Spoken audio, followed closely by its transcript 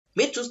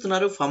మీరు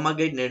చూస్తున్నారు pharma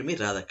guide. నేను మీ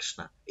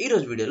రాధాకృష్ణ. ఈ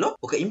రోజు వీడియోలో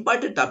ఒక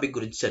ఇంపార్టెంట్ టాపిక్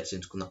గురించి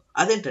చర్చించుకుందాం.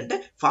 అదేంటంటే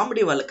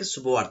ఫార్మడీ వాళ్ళకి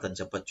శుభవార్త అని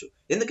చెప్పొచ్చు.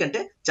 ఎందుకంటే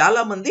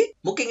చాలా మంది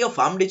ముఖ్యంగా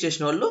ఫార్మడీ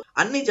చేసిన వాళ్ళు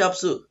అన్ని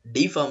jobs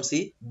D pharmacy,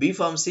 B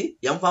pharmacy,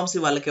 M pharmacy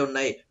వాళ్ళకే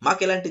ఉన్నాయి,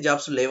 మాకు ఎలాంటి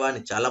జాబ్స్ లేవా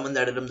అని చాలా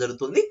మంది అడగడం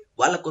జరుగుతుంది.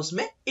 వాళ్ళ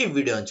కోసమే ఈ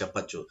వీడియో అని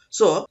చెప్పొచ్చు.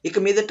 సో ఇక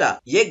మీదట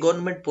ఏ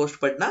గవర్నమెంట్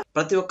పోస్ట్ పడినా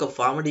ప్రతి ఒక్క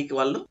ఫార్మడీకి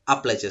వాళ్ళు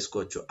అప్లై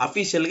చేసుకోవచ్చు.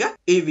 అఫీషియల్ గా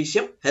ఈ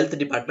విషయం హెల్త్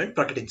డిపార్ట్మెంట్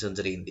ప్రకటించడం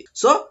జరిగింది.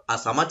 సో ఆ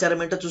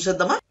సమాచారం ఏంటో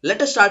చూసేద్దామా?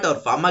 Let us start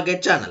our pharma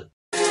guide channel.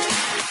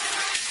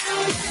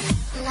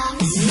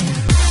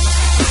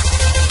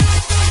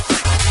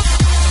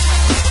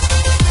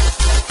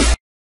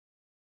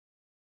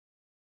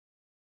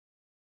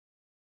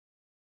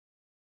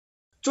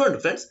 చూడండి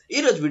ఫ్రెండ్స్, ఈ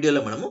రోజు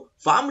వీడియోలో మనము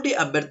ఫార్మడీ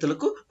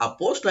అభ్యర్థులకు ఆ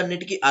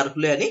పోస్టులన్నిటికీ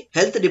అర్హులే అని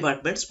హెల్త్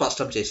డిపార్ట్మెంట్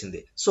స్పష్టం చేసింది.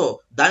 సో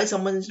దానికి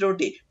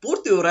సంబంధించినటువంటి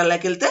పూర్తి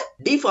వివరాల్లోకి వెళ్తే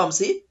D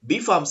pharmacy, B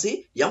pharmacy,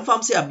 M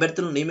pharmacy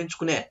అభ్యర్థులను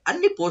నియమించుకునే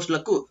అన్ని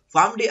పోస్టులకు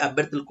ఫార్మడీ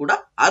అభ్యర్థులు కూడా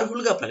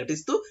అర్హులుగా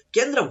ప్రకటిస్తూ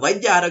కేంద్ర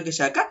వైద్య ఆరోగ్య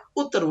శాఖ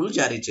ఉత్తర్వులు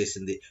జారీ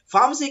చేసింది.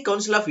 ఫార్మసీ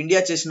కౌన్సిల్ ఆఫ్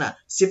ఇండియా చేసిన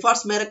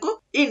సిఫార్సు మేరకు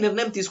ఈ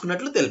నిర్ణయం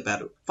తీసుకున్నట్లు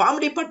తెలిపారు.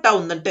 ఫార్మడీ పట్టా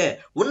ఉందంటే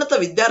ఉన్నత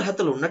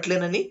విద్యార్హతలు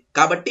ఉన్నట్లేనని,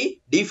 కాబట్టి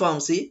D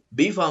pharmacy,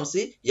 B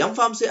pharmacy, M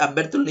pharmacy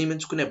అభ్యర్థులు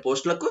నియమించుకునే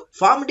పోస్టులకు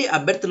ఫార్మడీ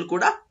అభ్యర్థులు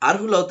కూడా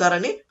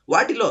అర్హులవుతారని,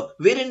 వాటిలో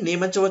వీరిని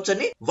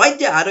నియమించవచ్చని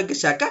వైద్య ఆరోగ్య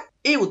శాఖ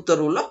ఈ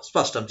ఉత్తర్వుల్లో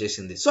స్పష్టం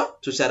చేసింది. సో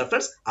చూసారా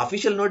ఫ్రెండ్స్,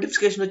 అఫీషియల్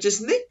నోటిఫికేషన్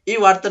వచ్చేసింది. ఈ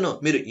వార్తను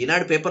మీరు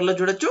ఈనాడు పేపర్ లో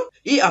చూడొచ్చు.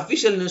 ఈ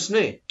అఫీషియల్ న్యూస్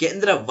ని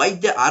కేంద్ర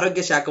వైద్య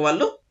ఆరోగ్య శాఖ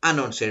వాళ్ళు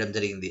అనౌన్స్ చేయడం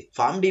జరిగింది.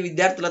 ఫార్మడీ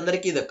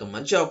విద్యార్థులందరికీ ఇది ఒక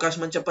మంచి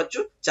అవకాశం అని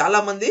చెప్పొచ్చు. చాలా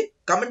మంది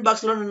కమెంట్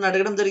బాక్స్ లో నన్ను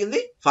అడగడం జరిగింది,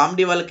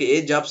 ఫార్మడీ వాళ్ళకి ఏ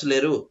జాబ్స్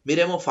లేరు,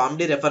 మీరేమో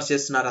ఫార్మడీ రెఫర్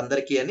చేస్తున్నారు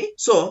అందరికీ అని.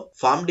 సో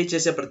ఫార్మడీ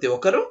చేసే ప్రతి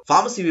ఒక్కరు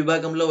ఫార్మసీ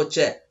విభాగంలో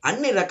వచ్చే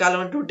అన్ని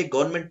రకాలైనటువంటి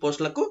గవర్నమెంట్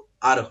పోస్టులకు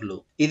అర్హులు.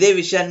 ఇదే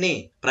విషయాన్ని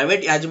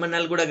ప్రైవేట్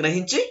యాజమాన్యాలు కూడా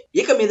గ్రహించి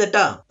ఇక మీదట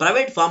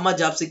ప్రైవేట్ ఫార్మా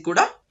జాబ్స్ కి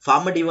కూడా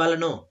ఫార్మడీ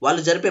వాళ్ళను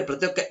వాళ్ళు జరిపే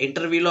ప్రతి ఒక్క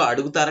ఇంటర్వ్యూలో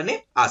అడుగుతారని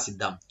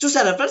ఆశిద్దాం.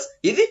 చూసారా ఫ్రెండ్స్,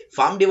 ఇది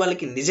ఫార్మడీ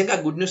వాళ్ళకి నిజంగా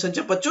గుడ్ న్యూస్ అని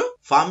చెప్పొచ్చు.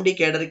 ఫార్మడీ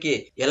కేడర్ కి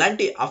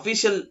ఎలాంటి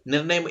అఫీషియల్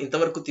నిర్ణయం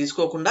ఇంతవరకు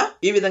తీసుకోకుండా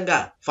ఈ విధంగా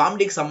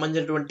ఫార్మడీకి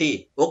సంబంధించినటువంటి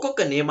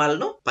ఒక్కొక్క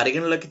నియమాలను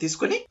పరిగణలోకి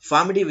తీసుకుని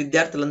ఫార్మడీ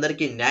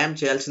విద్యార్థులందరికీ న్యాయం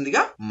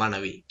చేయాల్సిందిగా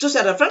మనవి.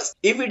 చూసారా ఫ్రెండ్స్,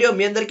 ఈ వీడియో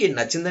మీ అందరికీ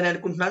నచ్చిందని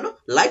అనుకుంటున్నాను.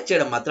 లైక్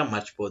చేయడం మాత్రం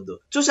మర్చిపోవద్దు.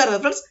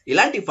 చూసారా ఫ్రెండ్స్,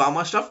 ఇలాంటి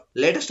ఫార్మా స్టాఫ్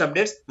లేటెస్ట్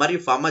అప్డేట్స్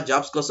మరియు ఫార్మా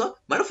జాబ్స్ కోసం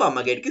మన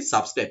ఫార్మా గైడ్ కి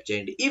సబ్స్క్రైబ్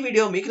చేయండి. ఈ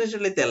వీడియో మీకు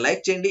నచ్చినట్లయితే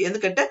లైక్ చేయండి,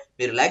 ఎందుకంటే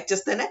మీరు లైక్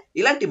చేస్తేనే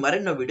ఇలాంటి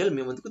మరెన్నో వీడియోలు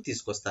మీ ముందుకు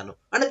తీసుకొస్తాను.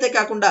 అంతే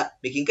కాకుండా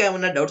మీకు ఇంకా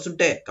ఏమైనా డౌట్స్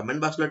ఉంటే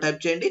కమెంట్ బాక్స్ లో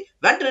టైప్ చేయండి,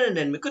 వెంటనే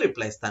నేను మీకు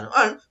రిప్లై ఇస్తాను.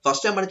 అండ్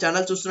ఫస్ట్ టైం మన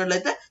ఛానల్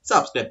చూస్తున్నట్లయితే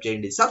సబ్స్క్రైబ్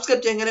చేయండి.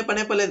 సబ్స్క్రైబ్ చేయగానే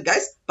పనే పర్లేదు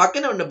గైస్,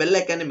 పక్కనే ఉన్న బెల్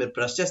ఐకాన్ని మీరు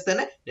ప్రెస్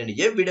చేస్తేనే నేను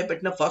ఏ వీడియో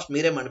పెట్టినా ఫస్ట్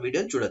మీరే మన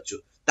వీడియోని చూడొచ్చు.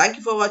 Thank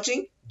you for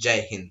watching. జై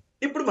హింద్.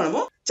 ఇప్పుడు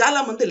మనము చాలా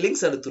మంది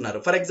లింక్స్ అడుగుతున్నారు.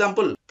 ఫర్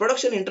ఎగ్జాంపుల్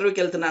ప్రొడక్షన్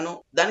ఇంటర్వ్యూకి వెళ్తున్నాను,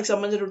 దానికి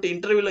సంబంధించిన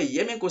ఇంటర్వ్యూలో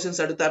ఏమేం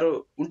క్వశ్చన్స్ అడుగుతారు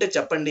ఉంటే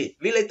చెప్పండి,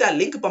 వీలైతే ఆ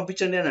లింక్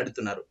పంపించండి అని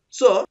అడుగుతున్నారు.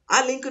 సో ఆ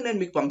లింక్ నేను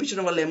మీకు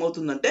పంపించడం వల్ల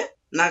ఏమవుతుందంటే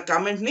నా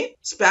కామెంట్ ని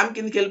స్పామ్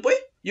కిందకి వెళ్ళిపోయి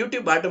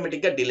యూట్యూబ్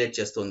ఆటోమేటిక్ గా డిలీట్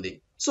చేస్తుంది.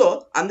 సో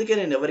అందుకే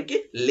నేను ఎవరికి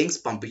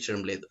లింక్స్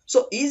పంపించడం లేదు. సో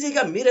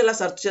ఈజీగా మీరు ఎలా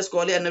సెర్చ్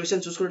చేసుకోవాలి అన్న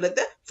విషయం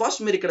చూసుకున్నట్లయితే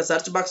ఫస్ట్ మీరు ఇక్కడ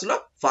సెర్చ్ బాక్స్ లో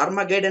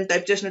ఫార్మా గైడ్ అని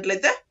టైప్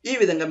చేసినట్లయితే ఈ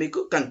విధంగా మీకు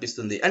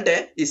కనిపిస్తుంది. అంటే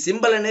ఈ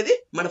సింబల్ అనేది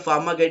మన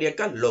ఫార్మా గైడ్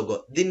యొక్క లోగో.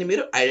 దీన్ని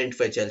మీరు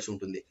ఐడెంటిఫై చేయాల్సి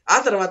ఉంటుంది. ఆ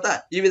తర్వాత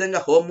ఈ విధంగా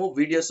హోమ్,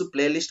 వీడియోస్,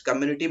 ప్లేలిస్ట్,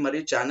 కమ్యూనిటీ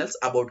మరియు ఛానల్స్,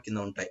 అబౌట్ కింద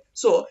ఉంటాయి.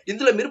 సో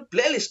ఇందులో మీరు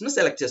ప్లేలిస్ట్ ను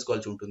సెలెక్ట్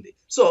చేసుకోవాల్సి ఉంటుంది.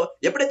 సో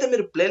ఎప్పుడైతే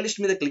మీరు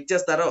ప్లేలిస్ట్ మీద క్లిక్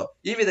చేస్తారో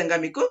ఈ విధంగా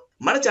మీకు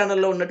మన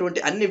ఛానల్లో ఉన్నటువంటి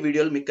అన్ని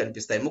వీడియోలు మీకు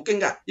కనిపిస్తాయి.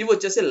 ముఖ్యంగా ఇవి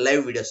వచ్చేసి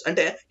లైవ్ వీడియోస్,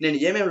 అంటే నేను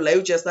ఏమేమి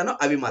లైవ్ చేస్తానో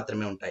అవి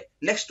మాత్రమే ఉంటాయి.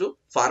 నెక్స్ట్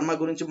ఫార్మా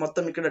గురించి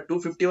మొత్తం ఇక్కడ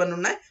 251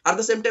 ఉన్నాయి. At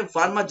the same time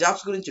pharma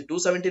jobs గురించి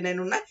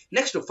 279 ఉన్నాయి.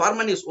 Next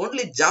pharma news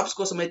only jobs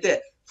కోసం అయితే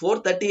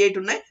 438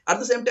 ఉన్నాయి. At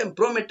the same time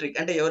Prometric,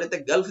 అంటే ఎవరైతే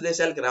గల్ఫ్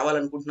దేశాలకు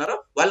రావాలనుకుంటున్నారో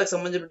వాళ్ళకి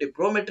సంబంధించిన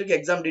ప్రోమెట్రిక్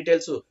ఎగ్జామ్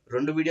డీటెయిల్స్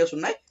 2 వీడియోస్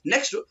ఉన్నాయి.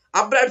 Next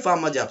abroad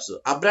pharma jobs,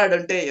 abroad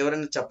అంటే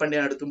ఎవరైనా చెప్పండి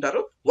అని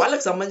అడుగుతుంటారు,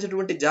 వాళ్ళకి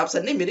సంబంధించినటువంటి జాబ్స్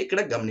అన్ని మీరు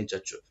ఇక్కడ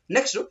గమనించవచ్చు.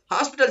 నెక్స్ట్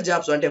హాస్పిటల్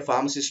జాబ్స్, అంటే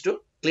ఫార్మసిస్ట్,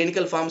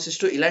 క్లినికల్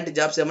ఫార్మసిస్ట్, ఇలాంటి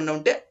జాబ్స్ ఏమన్నా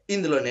ఉంటే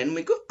ఇందులో నేను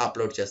మీకు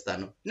అప్లోడ్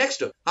చేస్తాను.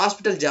 నెక్స్ట్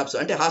హాస్పిటల్ జాబ్స్,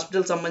 అంటే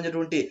హాస్పిటల్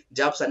సంబంధించినటువంటి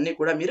జాబ్స్ అన్ని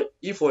కూడా మీరు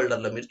ఈ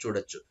ఫోల్డర్ లో మీరు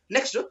చూడొచ్చు.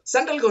 Next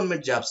central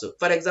government jobs,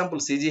 for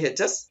example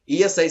CGHS,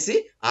 ESIC,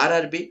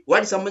 RRB,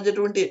 వాటికి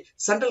సంబంధించినటువంటి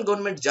సెంట్రల్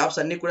గవర్నమెంట్ జాబ్స్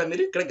అన్ని కూడా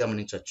మీరు ఇక్కడ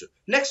గమనించవచ్చు.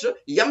 నెక్స్ట్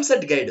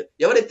ఎంసెట్ గైడ్,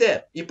 ఎవరైతే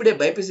ఇప్పుడే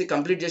బైపీసీ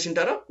కంప్లీట్ చేసి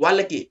ఉంటారో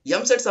వాళ్ళకి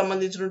ఎంసెట్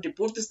సంబంధించినటువంటి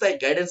పూర్తి స్థాయి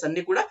గైడెన్స్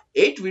అన్ని కూడా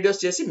 8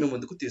 వీడియోస్ చేసి మీ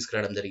ముందుకు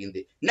తీసుకురావడం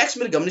జరిగింది. నెక్స్ట్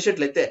మీరు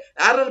గమనించినట్లయితే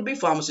ఆర్ఆర్బి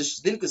ఫార్మసిస్ట్,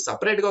 దీనికి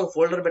సపరేట్ గా ఒక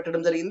ఫోల్డర్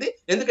పెట్టడం జరిగింది.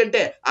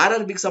 ఎందుకంటే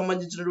ఆర్ఆర్బికి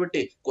సంబంధించినటువంటి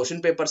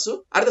question papers,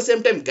 at the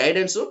same time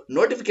guidance,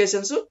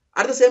 notifications,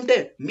 at the same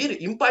time మీరు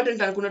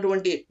ఇంపార్టెంట్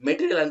అనుకున్నటువంటి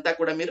మెటీరియల్ అంతా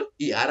కూడా మీరు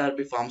ఈ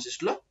ఆర్ఆర్బి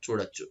ఫార్మసిస్ట్ లో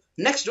చూడొచ్చు.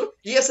 నెక్స్ట్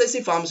ఈఎస్ఐసి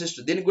ఫార్మసిస్ట్,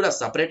 దీనికి కూడా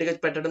సపరేట్ గా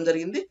పెట్టడం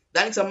జరిగింది.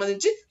 దానికి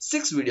సంబంధించి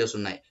 6 వీడియోస్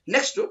ఉన్నాయి.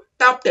 నెక్స్ట్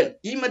టాప్ 10,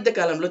 ఈ మధ్య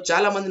కాలంలో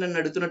చాలా మంది నన్ను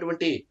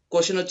అడుగుతున్నటువంటి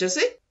క్వశ్చన్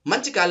వచ్చేసి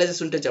మంచి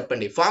కాలేజెస్ ఉంటే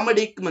చెప్పండి,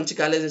 ఫార్మడీకి మంచి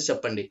కాలేజెస్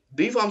చెప్పండి,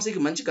 బి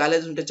ఫార్మసీకి మంచి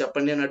కాలేజెస్ ఉంటే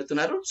చెప్పండి అని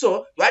అడుగుతున్నారు. సో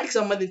వాటికి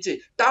సంబంధించి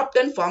top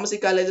 10 pharmacy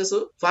colleges,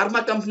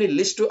 pharma company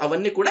list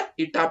అవన్నీ కూడా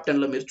ఈ టాప్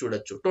 10 లో మీరు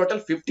చూడొచ్చు.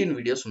 టోటల్ 15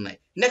 వీడియోస్ ఉన్నాయి.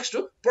 నెక్స్ట్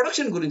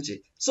ప్రొడక్షన్ గురించి.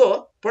 సో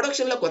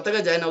ప్రొడక్షన్ లో కొత్తగా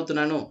జాయిన్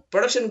అవుతున్నాను,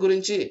 ప్రొడక్షన్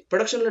గురించి,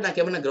 ప్రొడక్షన్ లో నాకు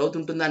ఏమైనా గ్రోత్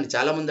ఉంటుందా అని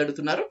చాలా మంది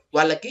అడుగుతున్నారు.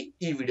 వాళ్ళకి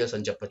ఈ వీడియోస్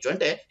అని చెప్పొచ్చు.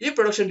 అంటే ఈ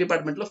ప్రొడక్షన్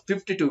డిపార్ట్మెంట్ లో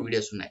 52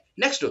 వీడియోస్ ఉన్నాయి.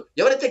 నెక్స్ట్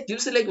ఎవరైతే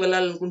క్యూసీలోకి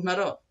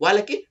వెళ్ళాలనుకుంటున్నారో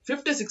వాళ్ళకి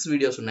 56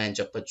 వీడియోస్ ఉన్నాయని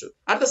చెప్పొచ్చు.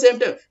 At the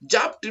same time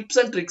job tips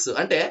and tricks,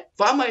 అంటే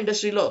ఫార్మా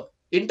ఇండస్ట్రీలో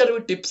ఇంటర్వ్యూ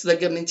టిప్స్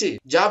దగ్గర నుంచి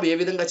జాబ్ ఏ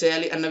విధంగా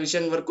చేయాలి అన్న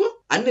విషయం వరకు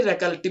అన్ని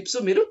రకాల టిప్స్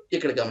మీరు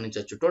ఇక్కడ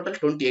గమనించవచ్చు. టోటల్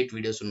 28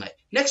 వీడియోస్ ఉన్నాయి.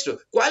 నెక్స్ట్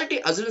క్వాలిటీ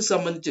అజూరెన్స్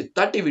సంబంధించి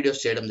 30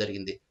 వీడియోస్ చేయడం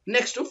జరిగింది.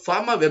 Next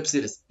pharma web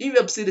series. ఈ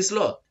వెబ్ సిరీస్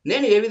లో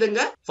నేను ఏ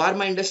విధంగా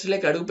ఫార్మా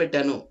ఇండస్ట్రీలోకి అడుగు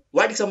పెట్టాను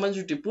వాటికి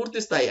సంబంధించి పూర్తి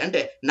స్థాయి,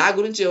 అంటే నా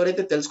గురించి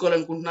ఎవరైతే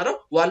తెలుసుకోవాలనుకుంటున్నారో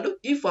వాళ్ళు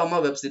ఈ ఫార్మా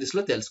వెబ్ సిరీస్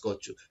లో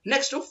తెలుసుకోవచ్చు.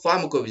 Next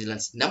pharmaco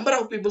vigilance. Number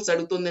of peoples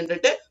అడుగుతుంది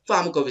ఏంటంటే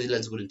ఫార్మకో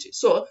విజిలెన్స్ గురించి.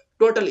 సో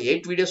టోటల్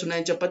 8 వీడియోస్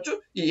ఉన్నాయని చెప్పొచ్చు.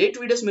 ఈ 8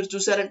 వీడియోస్ మీరు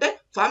చూసారంటే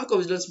ఫార్మకో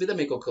విజిలెన్స్ మీద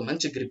మీకు ఒక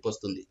మంచి గ్రిప్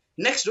వస్తుంది.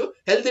 Next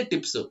healthy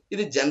tips.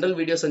 ఇది జనరల్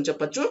వీడియోస్ అని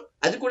చెప్పొచ్చు.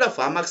 అది కూడా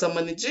ఫార్మాకి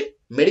సంబంధించి,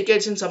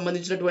 మెడికేషన్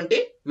సంబంధించినటువంటి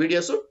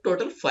వీడియోస్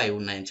టోటల్ 5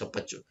 ఉన్నాయని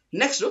చెప్పొచ్చు.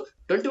 నెక్స్ట్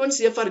 21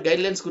 CFR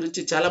గైడ్ లైన్స్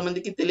గురించి చాలా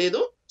మందికి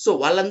తెలియదు. సో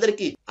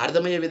వాళ్ళందరికీ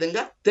అర్థమయ్యే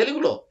విధంగా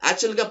తెలుగులో,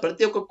 యాక్చువల్ గా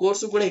ప్రతి ఒక్క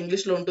కోర్సు కూడా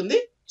ఇంగ్లీష్ లో ఉంటుంది.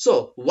 సో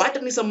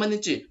వాటిని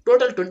సంబంధించి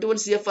టోటల్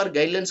 21 CFR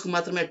గైడ్ లైన్స్ కు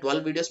మాత్రమే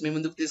 12 వీడియోస్ మీ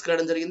ముందుకు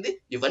తీసుకురావడం జరిగింది.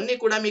 ఇవన్నీ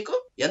కూడా మీకు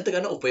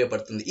ఎంతగానో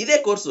ఉపయోగపడుతుంది. ఇదే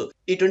కోర్సు,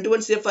 ఈ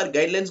 21 CFR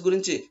గైడ్ లైన్స్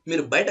గురించి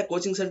మీరు బయట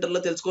కోచింగ్ సెంటర్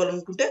లో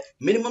తెలుసుకోవాలనుకుంటే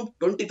మినిమం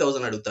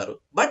 20,000 అడుగుతారు.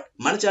 బట్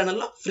మన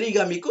ఛానల్లో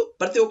ఫ్రీగా మీకు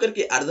ప్రతి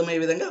ఒక్కరికి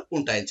అర్థమయ్యే విధంగా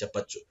ఉంటాయని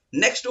చెప్పొచ్చు.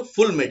 Next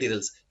full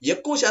materials.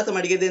 ఎక్కువ శాతం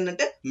అడిగేది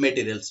ఏంటంటే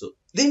మెటీరియల్స్.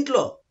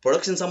 దీంట్లో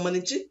ప్రొడక్షన్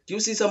సంబంధించి,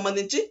 క్యూసీ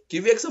సంబంధించి,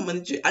 క్యూఏకి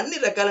సంబంధించి అన్ని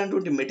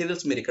రకాలైనటువంటి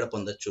మెటీరియల్స్ మీరు ఇక్కడ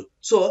పొందొచ్చు.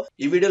 సో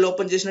ఈ వీడియోలో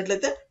ఓపెన్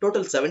చేసినట్లయితే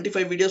టోటల్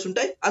 75 వీడియోస్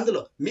ఉంటాయి.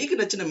 అందులో మీకు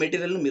నచ్చిన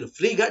మెటీరియల్ ను మీరు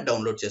ఫ్రీగా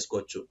డౌన్లోడ్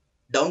చేసుకోవచ్చు.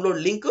 డౌన్లోడ్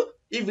లింక్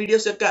ఈ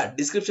వీడియోస్ యొక్క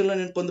డిస్క్రిప్షన్ లో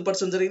నేను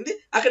పొందుపరచడం జరిగింది.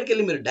 అక్కడికి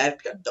వెళ్ళి మీరు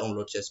డైరెక్ట్ గా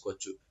డౌన్లోడ్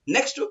చేసుకోవచ్చు.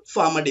 నెక్స్ట్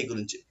ఫార్మడీ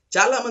గురించి.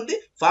 చాలా మంది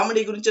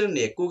ఫార్మడీ గురించి నన్ను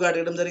ఎక్కువగా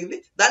అడగడం జరిగింది.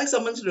 దానికి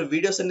సంబంధించిన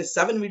వీడియోస్ అన్ని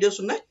 7 వీడియోస్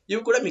ఉన్నాయి.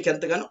 ఇవి కూడా మీకు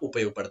ఎంతగానో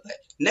ఉపయోగపడతాయి.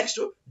 Next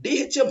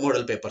DHA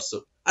model papers,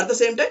 at the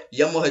same time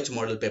MOH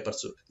model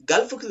papers.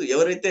 Gulf కు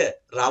ఎవరైతే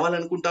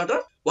రావాలనుకుంటారో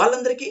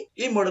వాళ్ళందరికీ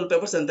ఈ మోడల్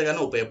పేపర్స్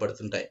ఎంతగానో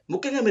ఉపయోగపడుతుంటాయి.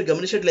 ముఖ్యంగా మీరు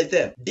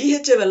గమనించినట్లయితే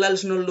DHA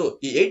వెళ్లాల్సిన వాళ్ళు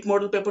ఈ 8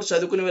 మోడల్ పేపర్స్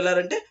చదువుకుని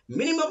వెళ్ళారంటే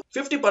మినిమం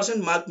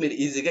 50% మార్క్ మీరు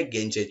ఈజీగా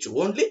గెయిన్ చేయొచ్చు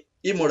ఓన్లీ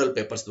ఈ మోడల్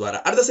పేపర్స్ ద్వారా.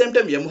 At the same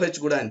time MOH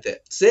కూడా అంతే.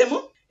 సేమ్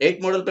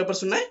 8 మోడల్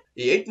పేపర్స్ ఉన్నాయి.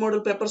 ఈ 8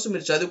 మోడల్ పేపర్స్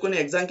మీరు చదువుకుని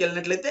ఎగ్జామ్ కి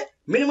వెళ్ళినట్లయితే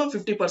మినిమం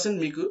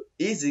 50% మీకు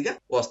ఈజీగా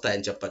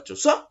వస్తాయని చెప్పొచ్చు.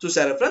 సో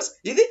చూసారా ఫ్రెండ్స్,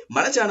 ఇది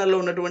మన ఛానల్లో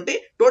ఉన్నటువంటి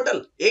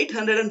టోటల్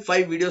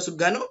 805 వీడియోస్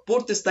గాను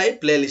పూర్తి స్థాయి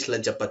ప్లేలిస్ట్లు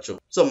అని చెప్పొచ్చు.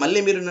 సో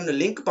మళ్ళీ మీరు నన్ను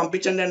లింక్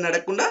పంపించండి అని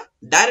అడగకుండా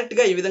డైరెక్ట్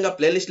గా ఈ విధంగా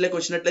ప్లేలిస్ట్ లోకి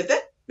వచ్చినట్లయితే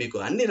మీకు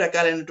అన్ని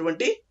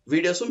రకాలైనటువంటి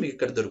వీడియోస్ మీకు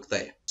ఇక్కడ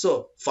దొరుకుతాయి. సో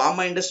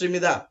ఫార్మా ఇండస్ట్రీ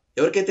మీద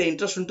ఎవరికైతే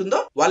ఇంట్రెస్ట్ ఉంటుందో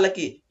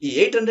వాళ్ళకి ఈ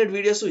 800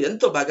 వీడియోస్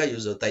ఎంతో బాగా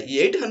యూజ్ అవుతాయి. ఈ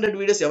 800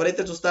 వీడియోస్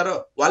ఎవరైతే చూస్తారో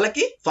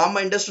వాళ్ళకి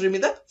ఫార్మా ఇండస్ట్రీ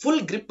మీద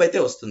ఫుల్ గ్రిప్ అయితే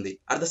వస్తుంది.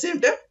 At the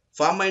same time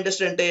pharma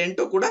industry అంటే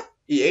ఏంటో కూడా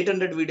ఈ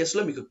 800 వీడియోస్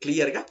లో మీకు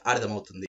క్లియర్ గా అర్థమవుతుంది.